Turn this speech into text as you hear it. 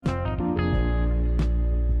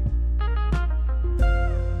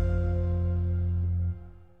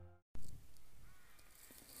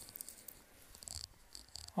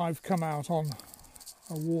I've come out on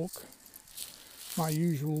a walk, my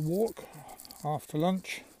usual walk after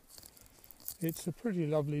lunch. It's a pretty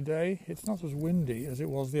lovely day. It's not as windy as it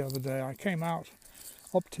was the other day. I came out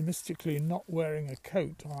optimistically not wearing a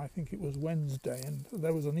coat on, I think it was Wednesday, and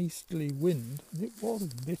there was an easterly wind and it was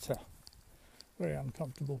bitter, very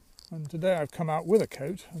uncomfortable. And today I've come out with a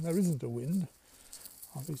coat and there isn't a wind.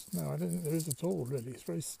 At least, no, I don't think there is at all really. It's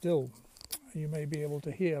very still. You may be able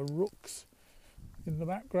to hear rooks in the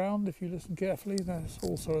background if you listen carefully. There's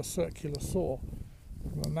also a circular saw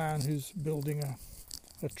from a man who's building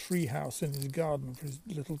a tree house in his garden for his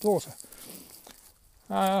little daughter.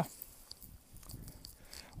 The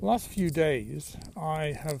last few days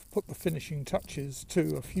I have put the finishing touches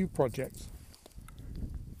to a few projects.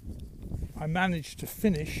 I managed to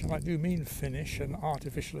finish, and I do mean finish, an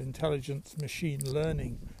artificial intelligence machine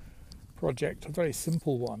learning project, a very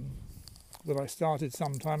simple one that I started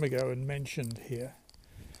some time ago and mentioned here,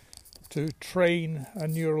 to train a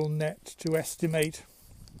neural net to estimate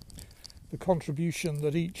the contribution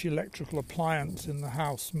that each electrical appliance in the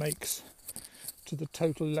house makes to the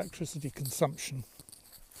total electricity consumption,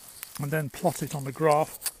 and then plot it on a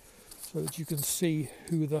graph so that you can see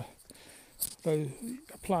who the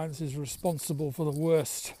appliances responsible for the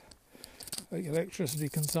worst electricity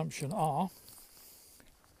consumption are.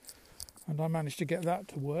 And I managed to get that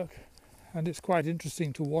to work, and it's quite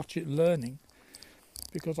interesting to watch it learning,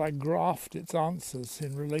 because I graphed its answers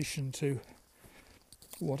in relation to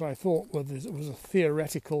what I thought was a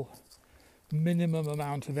theoretical minimum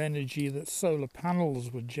amount of energy that solar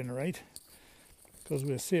panels would generate, because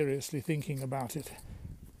we're seriously thinking about it.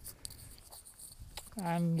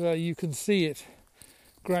 And you can see it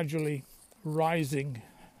gradually rising,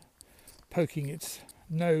 poking its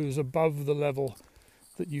nose above the level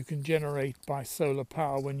that you can generate by solar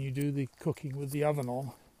power when you do the cooking with the oven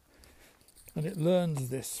on. And it learns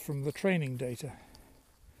this from the training data.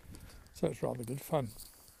 So it's rather good fun.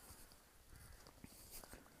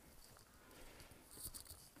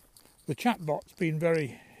 The chatbot's been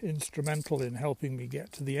very instrumental in helping me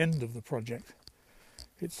get to the end of the project.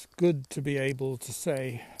 It's good to be able to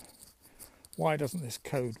say, why doesn't this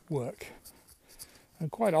code work?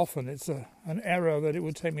 And quite often it's an error that it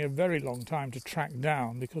would take me a very long time to track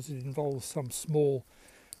down, because it involves some small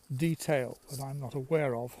detail that I'm not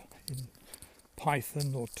aware of in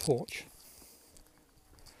Python or Torch.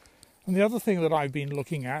 And the other thing that I've been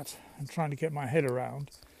looking at and trying to get my head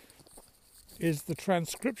around is the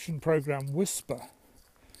transcription program Whisper,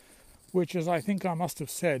 which, as I think I must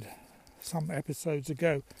have said some episodes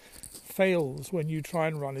ago, fails when you try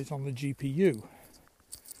and run it on the GPU.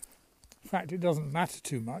 In fact, it doesn't matter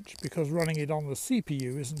too much, because running it on the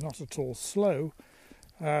CPU is not at all slow.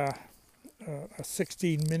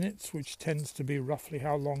 16 minutes, which tends to be roughly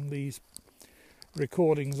how long these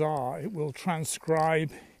recordings are, it will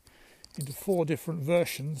transcribe into 4 different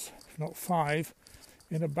versions, if not 5,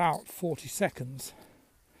 in about 40 seconds.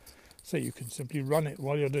 So you can simply run it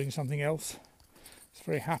while you're doing something else. It's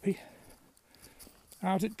very happy.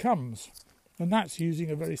 Out it comes. And that's using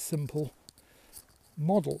a very simple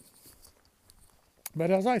model.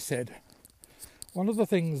 But as I said, one of the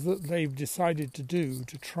things that they've decided to do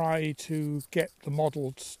to try to get the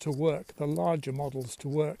models to work, the larger models to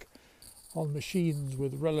work on machines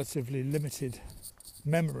with relatively limited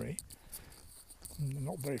memory,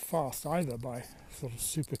 not very fast either by sort of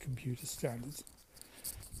supercomputer standards,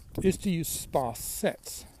 is to use sparse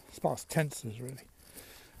sets, sparse tensors really.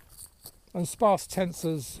 And sparse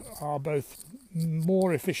tensors are both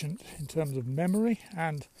more efficient in terms of memory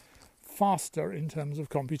and faster in terms of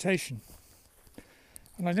computation.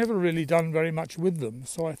 And I've never really done very much with them,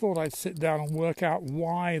 so I thought I'd sit down and work out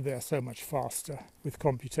why they're so much faster with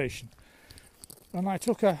computation. And I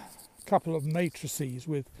took a couple of matrices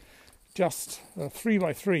with just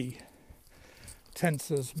 3x3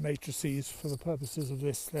 tensors matrices. For the purposes of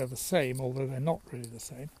this, they're the same, although they're not really the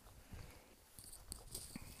same.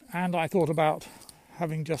 And I thought about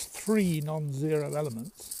having just 3 non-zero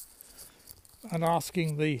elements and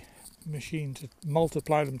asking the machine to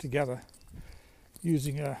multiply them together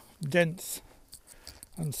using a dense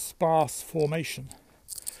and sparse formation,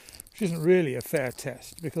 which isn't really a fair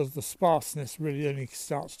test, because the sparseness really only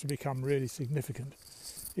starts to become really significant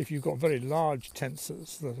if you've got very large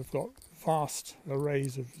tensors that have got vast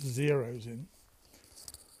arrays of zeros in.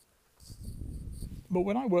 But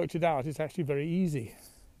when I worked it out, it's actually very easy.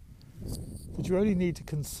 But you only need to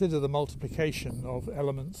consider the multiplication of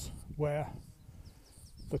elements where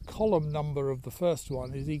the column number of the first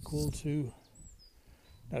one is equal to,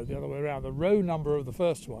 no, the other way around, the row number of the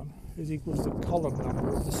first one is equal to the column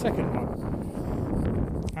number of the second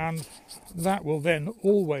one. and that will then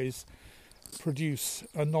always produce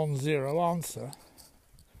a non-zero answer,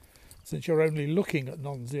 since you're only looking at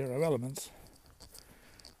non-zero elements.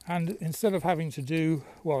 And instead of having to do,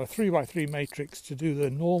 well, a 3x3 matrix to do the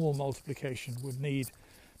normal multiplication would need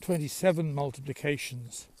 27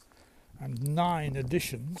 multiplications and 9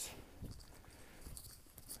 additions.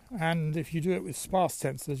 And if you do it with sparse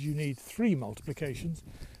tensors, you need 3 multiplications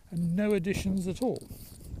and no additions at all.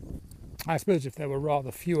 I suppose if there were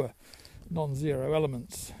rather fewer non-zero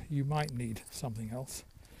elements, you might need something else.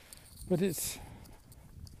 But it's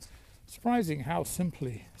surprising how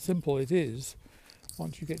simple it is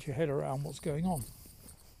once you get your head around what's going on.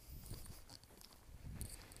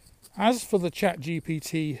 As for the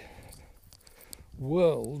ChatGPT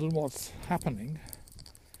world and what's happening,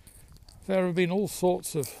 there have been all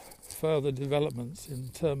sorts of further developments in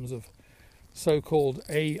terms of so-called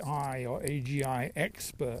AI or AGI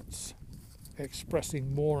experts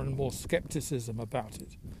expressing more and more skepticism about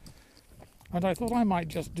it. And I thought I might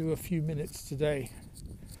just do a few minutes today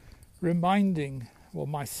reminding, well,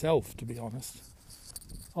 myself, to be honest,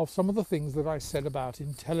 of some of the things that I said about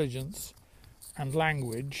intelligence and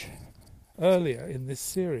language earlier in this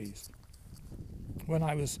series, when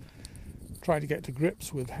I was trying to get to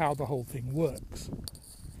grips with how the whole thing works.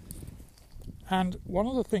 And one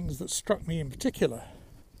of the things that struck me in particular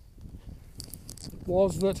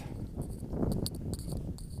was that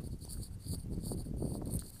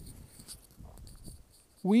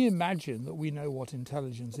we imagine that we know what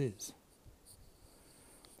intelligence is.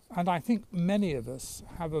 And I think many of us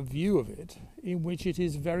have a view of it in which it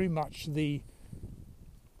is very much the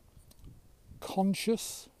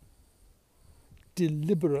conscious,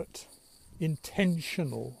 deliberate,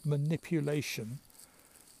 intentional manipulation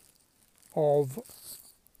of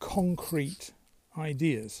concrete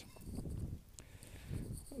ideas.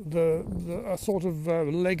 A sort of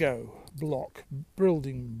Lego block,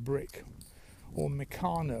 building brick, or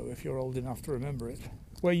Meccano if you're old enough to remember it,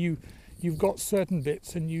 where you've got certain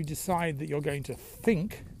bits and you decide that you're going to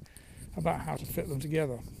think about how to fit them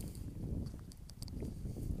together.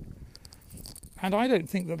 And I don't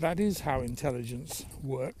think that that is how intelligence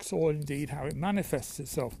works, or indeed how it manifests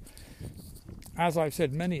itself. As I've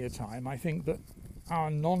said many a time, I think that our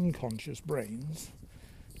non-conscious brains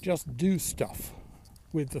just do stuff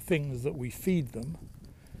with the things that we feed them.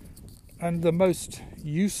 And the most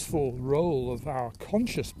useful role of our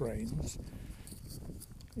conscious brains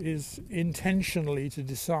is intentionally to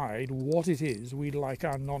decide what it is we'd like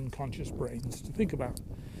our non-conscious brains to think about.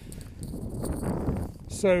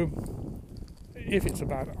 So if it's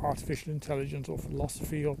about artificial intelligence or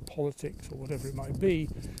philosophy or politics or whatever it might be,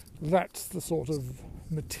 that's the sort of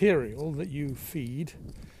material that you feed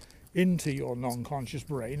into your non-conscious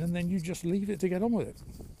brain, and then you just leave it to get on with it.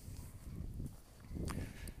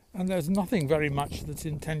 And there's nothing very much that's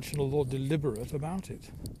intentional or deliberate about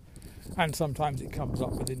it. And sometimes it comes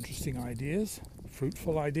up with interesting ideas,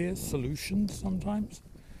 fruitful ideas, solutions sometimes,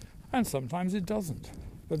 and sometimes it doesn't.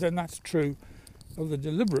 But then that's true of the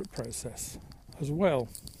deliberate process as well.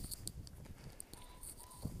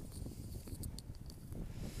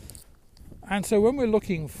 And so when we're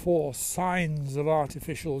looking for signs of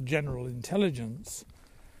artificial general intelligence,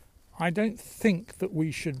 I don't think that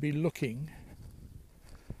we should be looking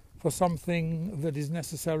for something that is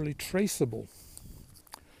necessarily traceable.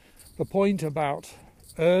 The point about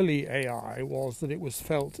early AI was that it was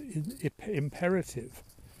felt imperative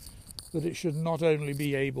that it should not only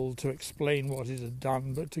be able to explain what it had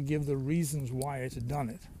done, but to give the reasons why it had done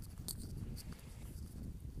it,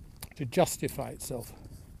 to justify itself.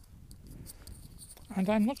 And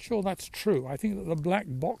I'm not sure that's true. I think that the black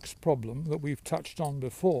box problem that we've touched on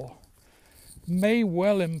before may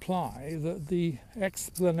well imply that the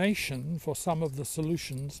explanation for some of the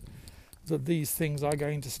solutions that these things are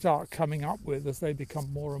going to start coming up with as they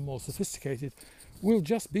become more and more sophisticated will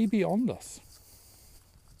just be beyond us.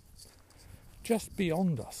 Just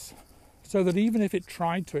beyond us. So that even if it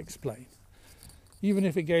tried to explain, even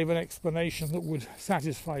if it gave an explanation that would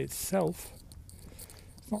satisfy itself,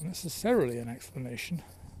 it's not necessarily an explanation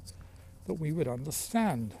that we would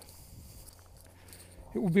understand.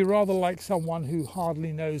 It would be rather like someone who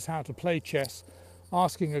hardly knows how to play chess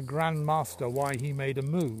asking a grandmaster why he made a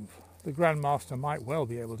move. The grandmaster might well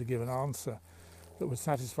be able to give an answer that would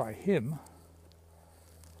satisfy him,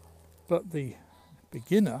 but the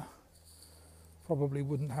beginner probably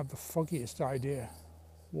wouldn't have the foggiest idea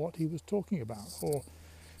what he was talking about, or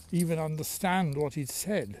even understand what he'd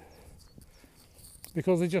said,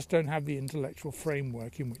 because they just don't have the intellectual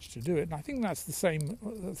framework in which to do it. And I think that's the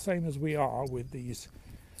same as we are with these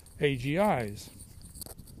AGIs.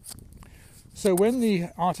 So when the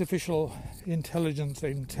artificial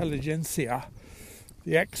intelligentsia,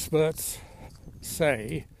 the experts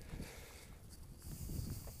say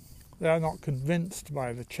they're not convinced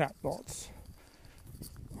by the chatbots,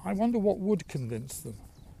 I wonder what would convince them.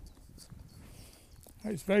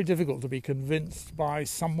 It's very difficult to be convinced by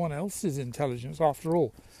someone else's intelligence. After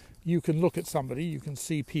all, you can look at somebody, you can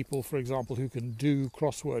see people, for example, who can do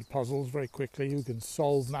crossword puzzles very quickly, who can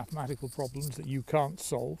solve mathematical problems that you can't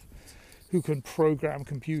solve, who can program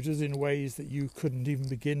computers in ways that you couldn't even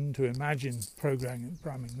begin to imagine programming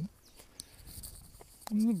them.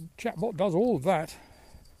 And the chatbot does all of that.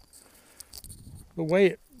 The way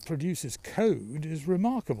it produces code is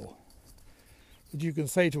remarkable. That you can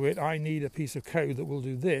say to it, I need a piece of code that will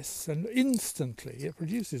do this, and instantly it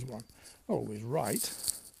produces one. Not always right,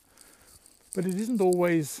 but it isn't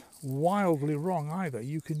always wildly wrong either.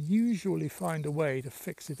 You can usually find a way to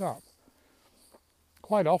fix it up.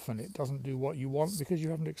 Quite often it doesn't do what you want because you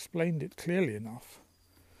haven't explained it clearly enough.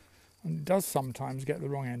 And it does sometimes get the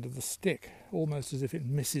wrong end of the stick, almost as if it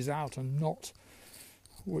misses out a knot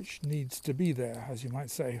which needs to be there, as you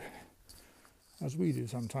might say, as we do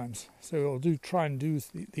sometimes. So it'll try and do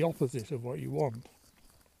the opposite of what you want.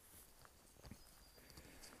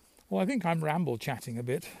 Well, I think I'm ramble chatting a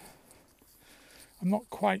bit. I'm not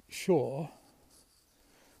quite sure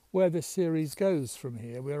where this series goes from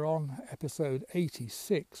here. We're on episode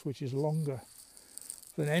 86, which is longer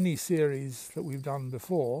than any series that we've done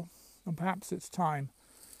before, and perhaps it's time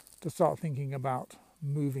to start thinking about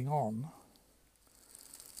moving on.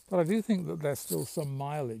 But I do think that there's still some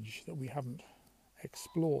mileage that we haven't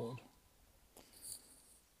explored.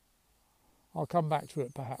 I'll come back to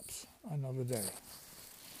it perhaps another day.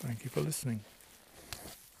 Thank you for listening.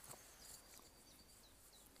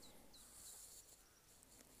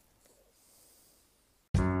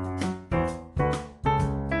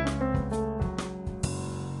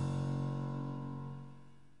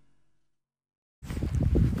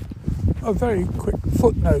 A very quick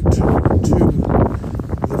footnote to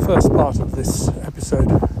the first part of this episode,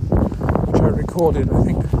 which I recorded, I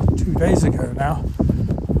think, 2 days ago now.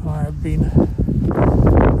 I have been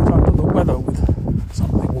under the weather with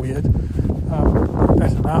something weird,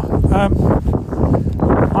 better now.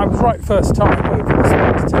 I was right first time over the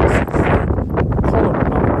smart tenses. The column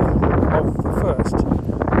number of the first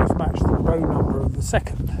must match the row number of the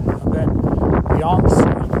second, and then the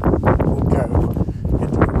answer will go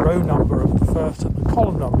into the row number of the first and the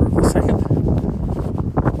column number of the second.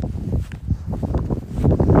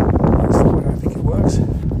 That's the way I think it works.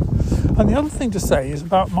 And the other thing to say is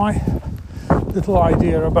about my little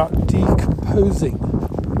idea about decomposing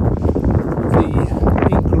the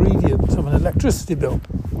ingredients of an electricity bill.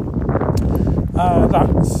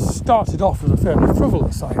 That started off as a fairly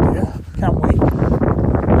frivolous idea. Can we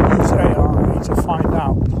use AI to find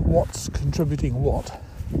out what's contributing what?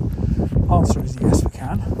 Answer is yes, we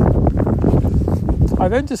can. I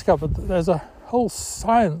then discovered that there's a whole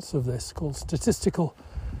science of this called statistical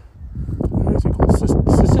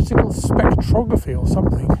spectrography or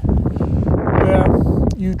something, where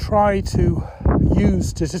you try to use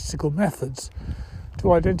statistical methods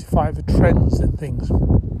to identify the trends in things.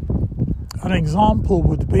 An example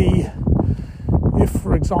would be if,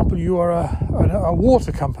 for example, you are a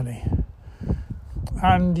water company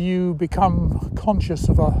and you become conscious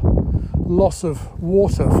of a loss of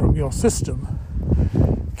water from your system.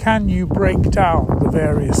 Can you break down the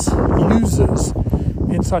various users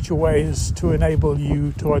in such a way as to enable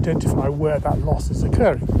you to identify where that loss is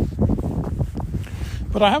occurring?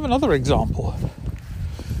 But I have another example.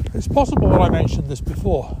 It's possible that I mentioned this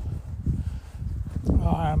before.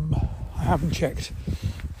 I haven't checked.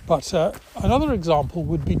 But another example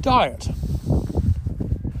would be diet.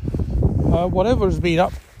 Whatever has been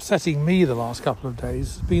upsetting me the last couple of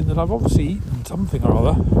days has been that I've obviously eaten something or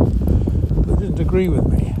other that didn't agree with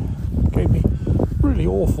me. It gave me really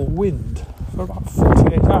awful wind for about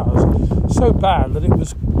 48 hours. So bad that it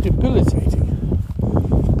was debilitating.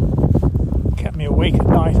 Kept me awake at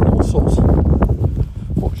night and all sorts.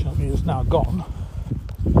 Fortunately, it's now gone.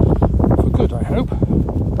 For good, I hope.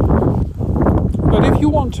 But if you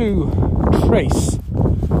want to trace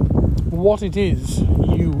what it is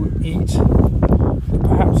you eat that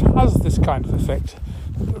perhaps has this kind of effect,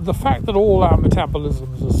 the fact that all our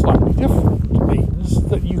metabolisms are slightly different means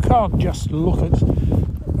that you can't just look at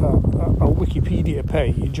a Wikipedia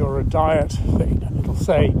page or a diet thing and it'll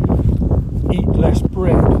say eat less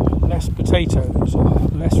bread or less potatoes or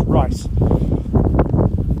less rice.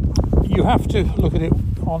 You have to look at it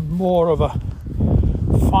on more of a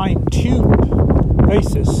fine-tuned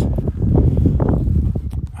basis.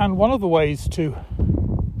 And one of the ways to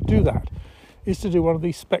do that is to do one of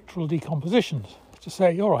these spectral decompositions, to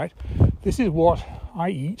say, all right, this is what I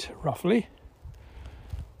eat, roughly.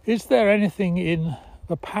 Is there anything in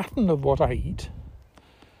the pattern of what I eat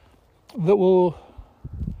that will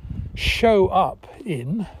show up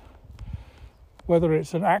in, whether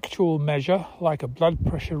it's an actual measure like a blood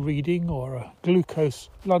pressure reading or a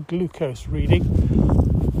blood glucose reading,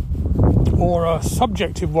 or a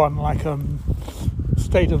subjective one like a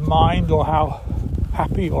state of mind or how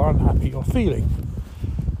happy or unhappy you're feeling?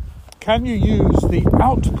 Can you use the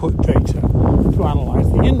output data to analyse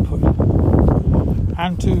the input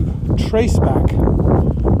and to trace back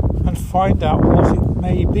and find out what it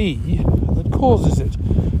may be that causes it?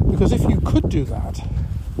 Because if you could do that,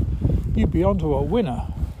 you'd be onto a winner.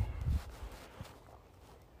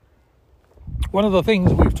 One of the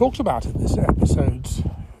things we've talked about in this episodes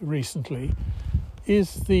recently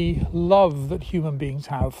is the love that human beings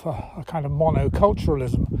have for a kind of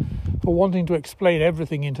monoculturalism, for wanting to explain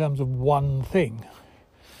everything in terms of one thing.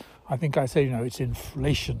 I think I say, it's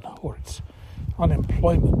inflation, or it's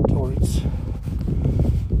unemployment, or it's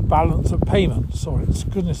balance of payments, or it's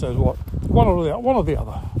goodness knows what, one or the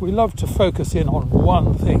other. We love to focus in on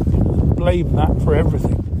one thing and blame that for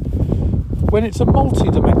everything, when it's a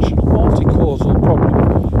multi-dimensional, multi-causal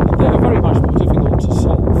problem, and they're very much more difficult to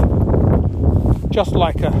solve. Just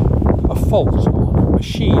like a fault on a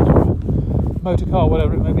machine or a motor car,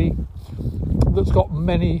 whatever it may be, that's got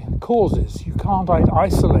many causes. You can't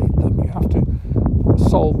isolate them. You have to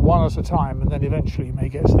solve one at a time, and then eventually you may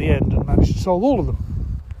get to the end and manage to solve all of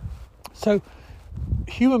them. So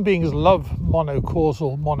human beings love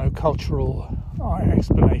monocausal, monocultural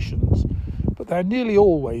explanations, but they're nearly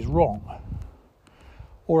always wrong,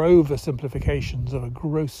 or oversimplifications of a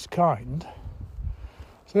gross kind.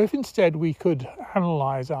 So if instead we could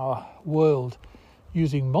analyse our world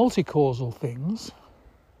using multi-causal things,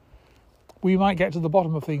 we might get to the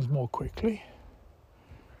bottom of things more quickly.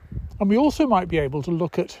 And we also might be able to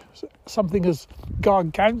look at something as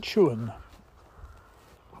gargantuan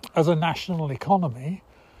as a national economy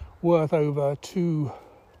worth over $2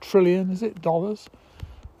 trillion, dollars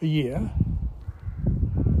a year,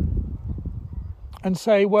 and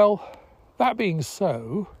say, well, that being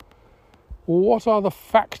so, what are the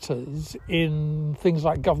factors in things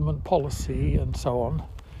like government policy and so on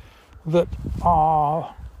that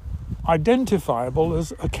are identifiable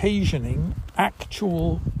as occasioning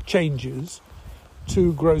actual changes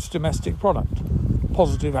to gross domestic product,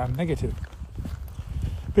 positive and negative?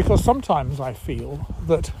 Because sometimes I feel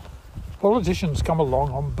that politicians come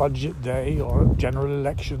along on budget day or general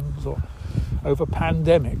elections or over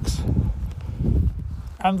pandemics,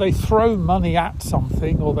 and they throw money at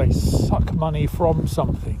something or they suck money from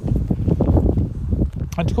something.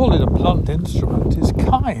 And to call it a blunt instrument is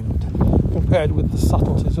kind compared with the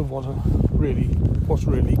subtleties of what's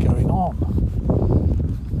really going on.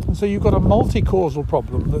 And so you've got a multi-causal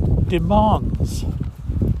problem that demands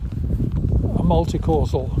a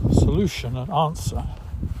multi-causal solution and answer.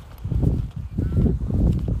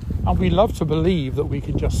 And we love to believe that we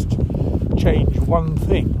can just change one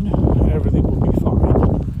thing and everything will be fine.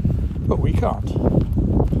 But we can't.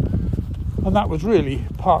 And that was really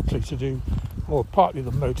partly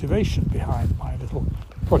the motivation behind my little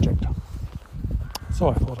project. So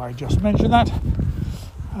I thought I'd just mention that,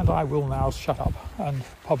 and I will now shut up and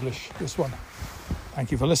publish this one.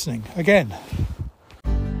 Thank you for listening again.